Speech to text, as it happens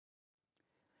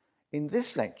In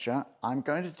this lecture, I'm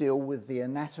going to deal with the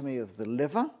anatomy of the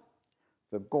liver,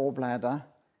 the gallbladder,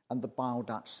 and the bile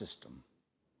duct system.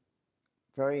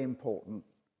 Very important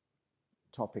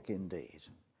topic indeed.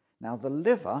 Now, the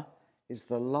liver is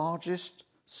the largest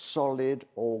solid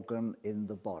organ in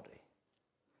the body.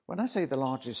 When I say the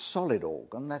largest solid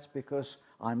organ, that's because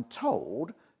I'm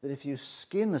told that if you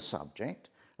skin a subject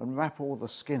and wrap all the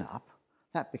skin up,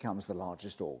 that becomes the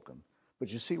largest organ.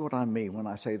 But you see what I mean when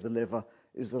I say the liver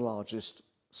is the largest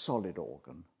solid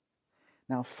organ.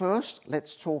 Now, first,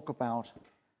 let's talk about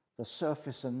the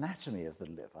surface anatomy of the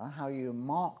liver, how you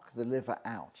mark the liver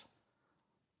out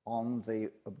on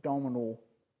the abdominal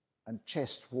and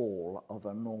chest wall of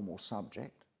a normal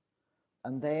subject,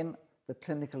 and then the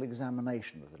clinical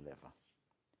examination of the liver.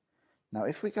 Now,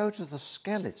 if we go to the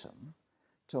skeleton,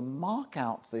 to mark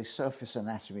out the surface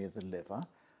anatomy of the liver,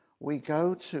 we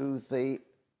go to the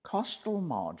costal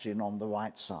margin on the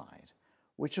right side,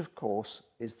 which of course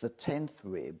is the 10th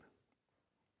rib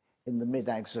in the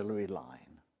mid-axillary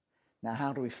line. Now,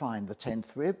 how do we find the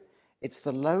 10th rib? It's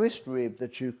the lowest rib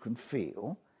that you can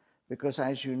feel because,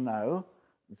 as you know,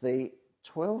 the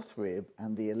 12th rib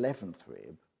and the 11th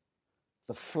rib,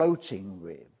 the floating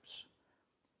ribs,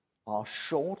 are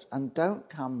short and don't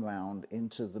come round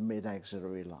into the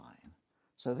mid-axillary line.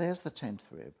 So there's the 10th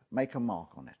rib. Make a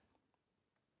mark on it.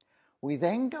 We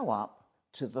then go up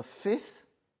to the 5th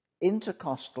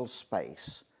intercostal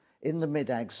space in the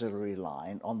mid-axillary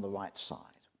line on the right side.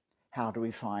 How do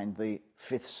we find the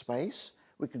 5th space?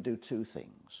 We can do two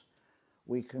things.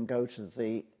 We can go to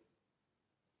the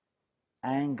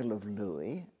angle of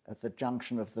Louis at the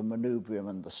junction of the manubrium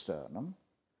and the sternum,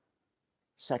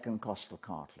 second costal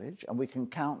cartilage, and we can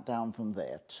count down from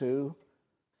there. 2,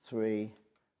 3,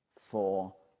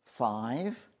 4,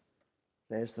 5.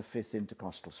 There's the 5th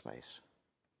intercostal space.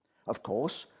 Of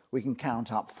course, we can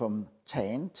count up from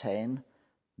 10,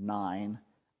 9,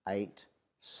 8,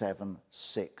 7,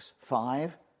 6,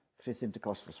 5, 5th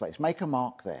intercostal space. Make a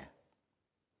mark there.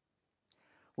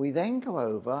 We then go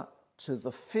over to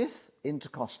the 5th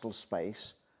intercostal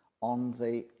space on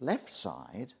the left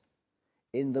side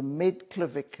in the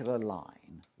mid-clavicular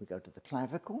line. We go to the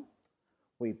clavicle,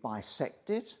 we bisect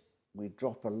it, we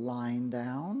drop a line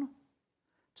down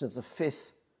to the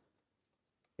 5th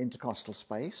intercostal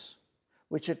space,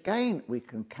 which again we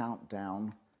can count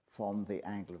down from the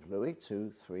angle of Louis,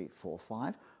 2, 3, 4,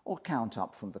 5, or count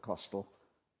up from the costal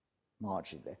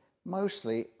margin there.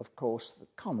 Mostly, of course, the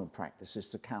common practice is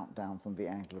to count down from the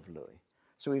angle of Louis.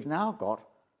 So we've now got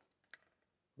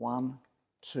 1,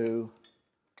 2,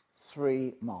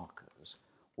 3 markers.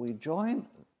 We join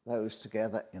those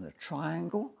together in a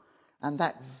triangle, and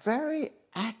that very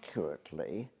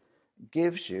accurately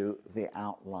gives you the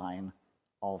outline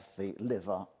of the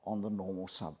liver on the normal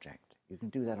subject. You can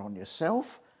do that on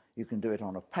yourself, you can do it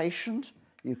on a patient,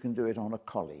 you can do it on a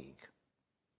colleague.